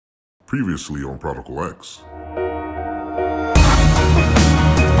Previously on Prodigal X.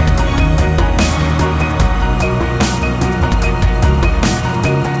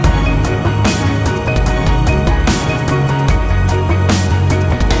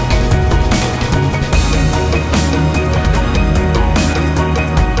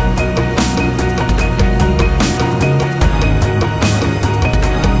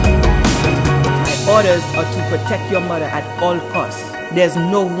 Orders are to protect your mother at all costs. There's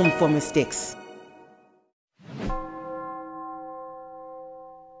no room for mistakes.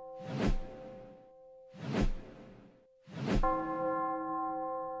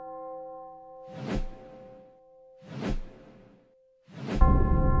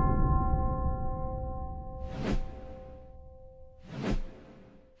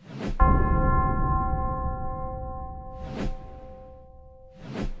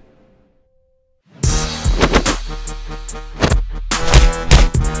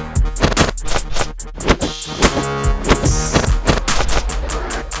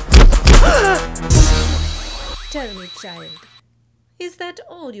 Tell me, child, is that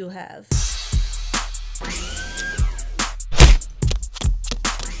all you have?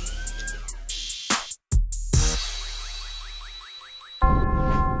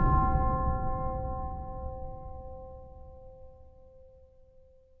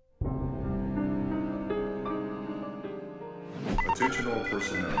 Attention all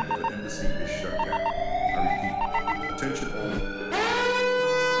personnel, the embassy is shut down. I repeat, attention all...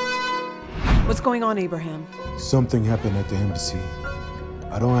 What's going on, Abraham? Something happened at the embassy.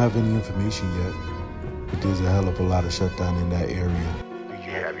 I don't have any information yet, but there's a hell of a lot of shutdown in that area. Do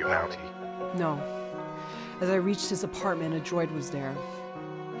you have your bounty? No. As I reached his apartment, a droid was there.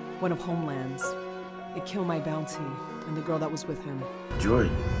 One of Homeland's. It killed my bounty and the girl that was with him. Droid?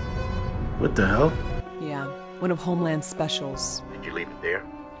 What the hell? Yeah, one of Homeland's specials. Did you leave it there?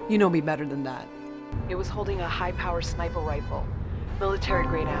 You know me better than that. It was holding a high-power sniper rifle,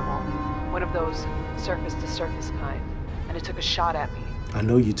 military-grade ammo. One of those surface-to-surface kind, and it took a shot at me. I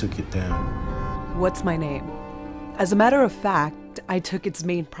know you took it down. What's my name? As a matter of fact, I took its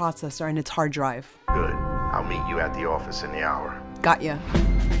main processor and its hard drive. Good. I'll meet you at the office in the hour. Got ya.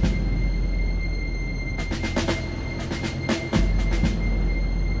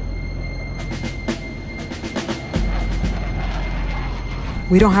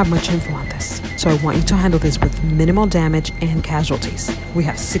 We don't have much info on this, so I want you to handle this with minimal damage and casualties. We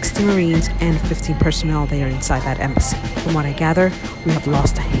have 60 Marines and 15 personnel there inside that embassy. From what I gather, we have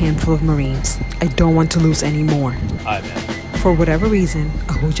lost a handful of Marines. I don't want to lose any more. Aye, ma'am. For whatever reason,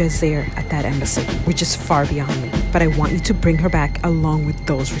 Ahuja is there at that embassy, which is far beyond me. But I want you to bring her back along with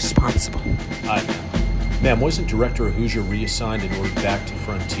those responsible. Aye, ma'am. Ma'am, wasn't Director Ahuja reassigned and ordered back to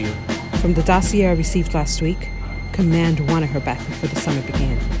Frontier? From the dossier I received last week, Command wanted her back before the summit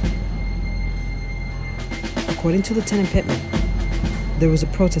began. According to Lieutenant Pittman, there was a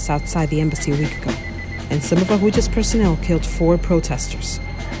protest outside the embassy a week ago, and some of Ahuja's personnel killed 4 protesters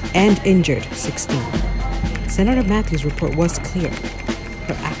and injured 16. Senator Matthews' report was clear.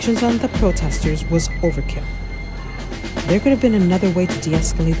 Her actions on the protesters was overkill. There could have been another way to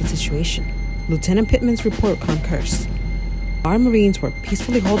de-escalate the situation. Lieutenant Pittman's report concurs. Our Marines were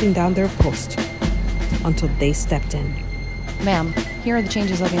peacefully holding down their post until they stepped in. Ma'am, here are the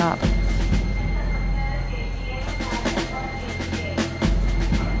changes of the op.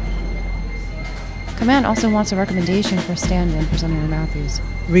 Command also wants a recommendation for stand-in for Senator Matthews.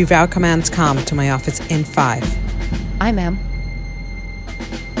 Reroute Command's comm to my office in 5. Aye, ma'am.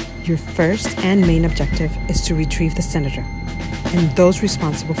 Your first and main objective is to retrieve the Senator and those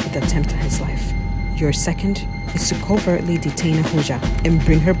responsible for the attempt on his life. Your second is to covertly detain Ahuja and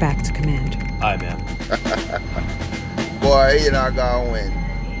bring her back to Command. Aye, ma'am. Boy, you're not gonna win.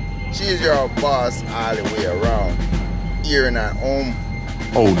 She's your boss all the way around. Here and at home.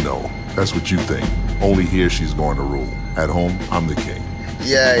 Oh no, that's what you think. Only here she's going to rule. At home, I'm the king.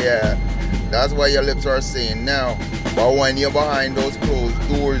 Yeah. That's what your lips are saying now. But when you're behind those closed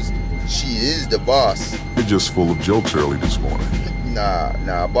doors, she is the boss. You're just full of jokes early this morning.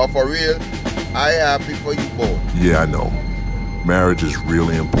 Nah, but for real, I happy for you both. Yeah, I know. Marriage is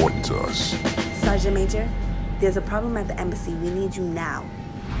really important to us. Sergeant Major, there's a problem at the embassy. We need you now.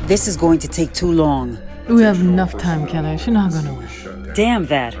 This is going to take too long. We have enough time, Kelly. She's not gonna win. Damn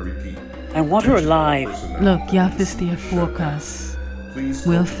that. I want her alive. Look, you have to stay focused.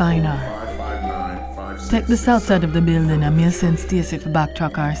 We'll find her. Take the south side of the building and me send Stacy for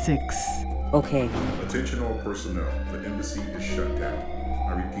backtrack R6. Okay. Attention all personnel, the embassy is shut down.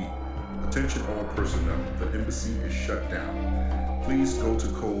 I repeat, attention all personnel, the embassy is shut down. Please go to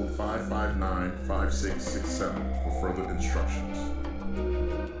code 559-5667 for further instructions.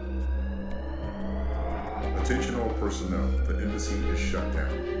 Attention all personnel, the embassy is shut down.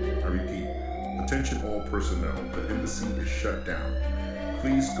 I repeat, attention all personnel, the embassy is shut down.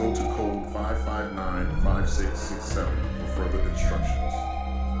 Please go to code 559-5667 for further instructions.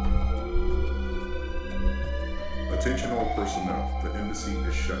 Attention all personnel, the embassy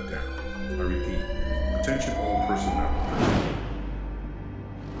is shut down. I repeat, attention all personnel.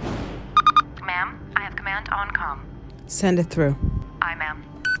 Ma'am, I have command on comm. Send it through. Aye, ma'am.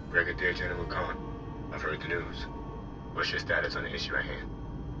 Brigadier General Khan, I've heard the news. What's your status on the issue at hand?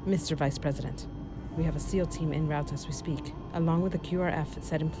 Mr. Vice President, we have a SEAL team en route as we speak, along with a QRF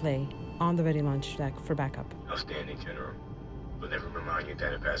set in play on the ready launch deck for backup. Outstanding, General. We'll never remind you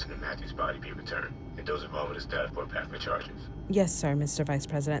that Ambassador Matthews' body be returned, and those involved with his death brought back for charges. Yes, sir, Mr. Vice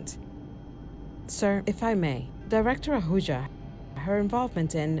President. Sir, if I may, Director Ahuja, her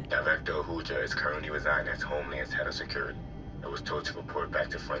involvement in... Director Ahuja is currently resigning as Homeland's head of security. I was told to report back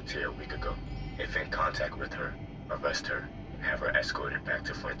to Frontier a week ago. If in contact with her, arrest her, and have her escorted back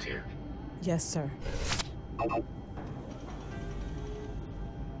to Frontier. Yes, sir.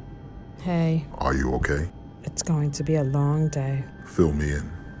 Hey. Are you okay? It's going to be a long day. Fill me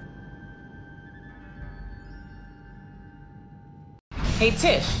in. Hey,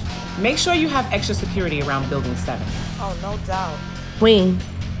 Tish, make sure you have extra security around Building 7. Oh, no doubt. Queen,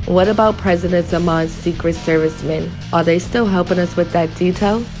 what about President Zaman's Secret Servicemen? Are they still helping us with that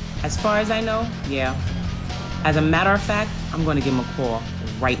detail? As far as I know, yeah. As a matter of fact, I'm going to give him a call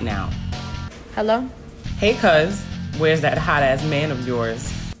right now. Hello? Hey, cuz, where's that hot-ass man of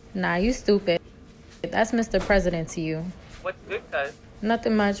yours? Nah, you stupid. That's Mr. President to you. What's good, cuz?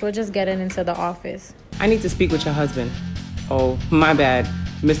 Nothing much. We're just getting into the office. I need to speak with your husband. Oh, my bad,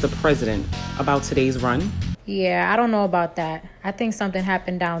 Mr. President, about today's run. Yeah, I don't know about that. I think something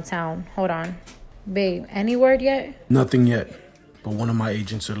happened downtown. Hold on. Babe, any word yet? Nothing yet, but one of my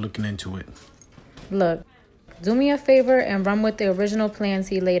agents are looking into it. Look, do me a favor and run with the original plans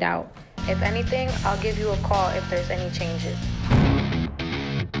he laid out. If anything, I'll give you a call if there's any changes.